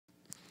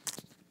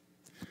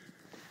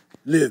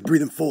Live,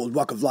 breathe, and fold,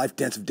 walk of life,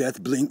 dance of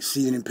death, blink,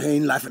 seething in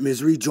pain, laugh at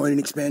misery, joining,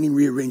 expanding,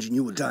 rearranging,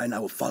 you will die, and I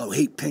will follow.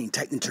 Hate, pain,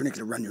 tighten,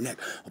 tourniquet around your neck,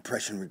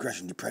 oppression,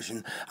 regression,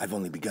 depression, I've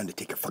only begun to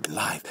take your fucking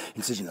life.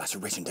 Incision,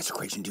 laceration,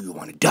 desecration, do you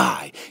want to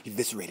die?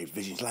 Eviscerated,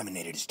 visions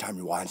laminated as time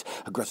rewinds,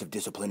 aggressive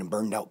discipline and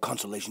burned out,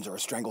 consolations are a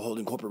stranglehold,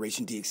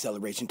 incorporation,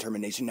 deacceleration,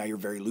 termination, now you're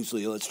very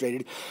loosely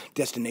illustrated,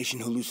 destination,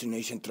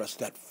 hallucination, thrust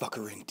that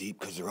fucker in deep,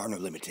 because there are no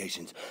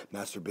limitations,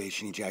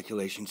 masturbation,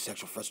 ejaculation,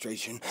 sexual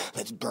frustration,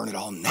 let's burn it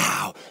all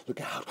now,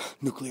 look out.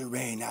 Nuclear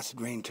rain,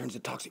 acid rain turns to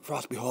toxic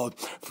frost. Behold,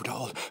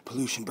 foretold,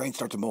 pollution, brain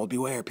starts to mold.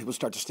 Beware, people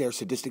start to stare,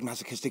 sadistic,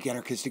 masochistic,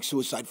 anarchistic,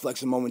 suicide,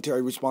 flex, and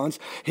momentary response.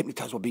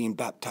 Hypnotized while being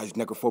baptized,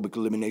 necrophobic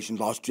elimination,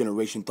 lost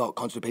generation, thought,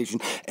 constipation,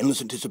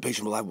 endless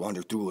anticipation while I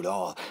wander through it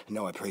all. And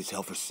now I praise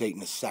hell for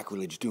Satan, a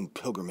sacrilege, doomed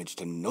pilgrimage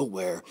to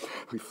nowhere.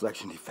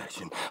 Reflection,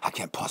 defection, I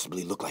can't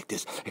possibly look like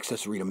this.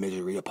 Accessory to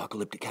misery,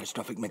 apocalyptic,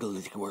 catastrophic,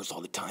 megalithic, worse all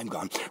the time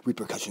gone.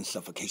 Repercussion,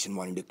 suffocation,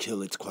 wanting to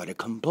kill, it's quite a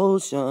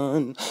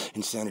compulsion.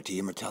 Insanity,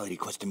 immortality,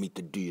 quest to meet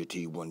the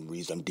deity, one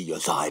reason,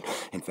 deicide,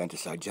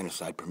 infanticide,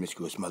 genocide,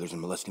 promiscuous mothers and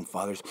molesting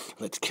fathers.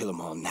 Let's kill them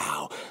all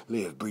now.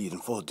 Live, breathe,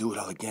 and full, do it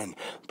all again.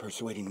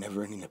 Persuading,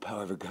 never ending the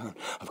power of a gun,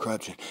 of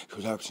corruption,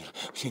 we've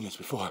seen this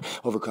before.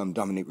 Overcome,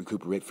 dominate,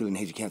 recuperate, feeling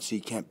hazy, can't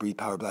see, can't breathe,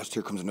 power blast,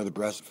 here comes another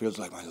breath, feels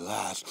like my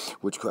last.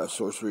 Witchcraft,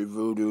 sorcery,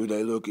 voodoo,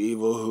 they look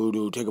evil,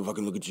 hoodoo, take a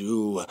fucking look at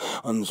you.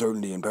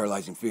 Uncertainty and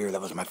paralyzing fear,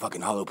 that was my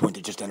fucking hollow point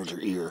that just entered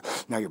your ear.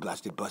 Now you're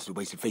blasted, busted,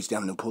 wasted, face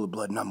down in a pool of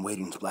blood, and I'm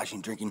waiting,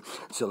 splashing, drinking,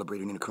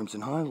 celebrating in a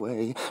crimson highway.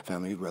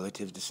 Family,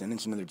 relatives,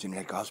 descendants, another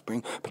genetic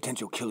offspring,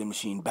 potential killing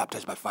machine,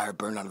 baptized by fire,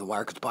 burned out of the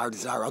wire, cause power,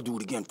 desire, I'll do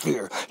it again,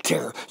 fear,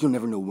 terror, you'll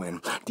never know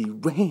when,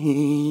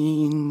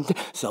 deranged,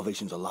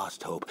 salvation's a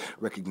lost hope,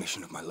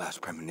 recognition of my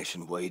last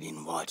premonition,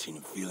 waiting,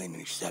 watching, feeling,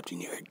 and accepting,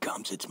 here it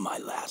comes, it's my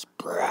last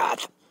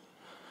breath.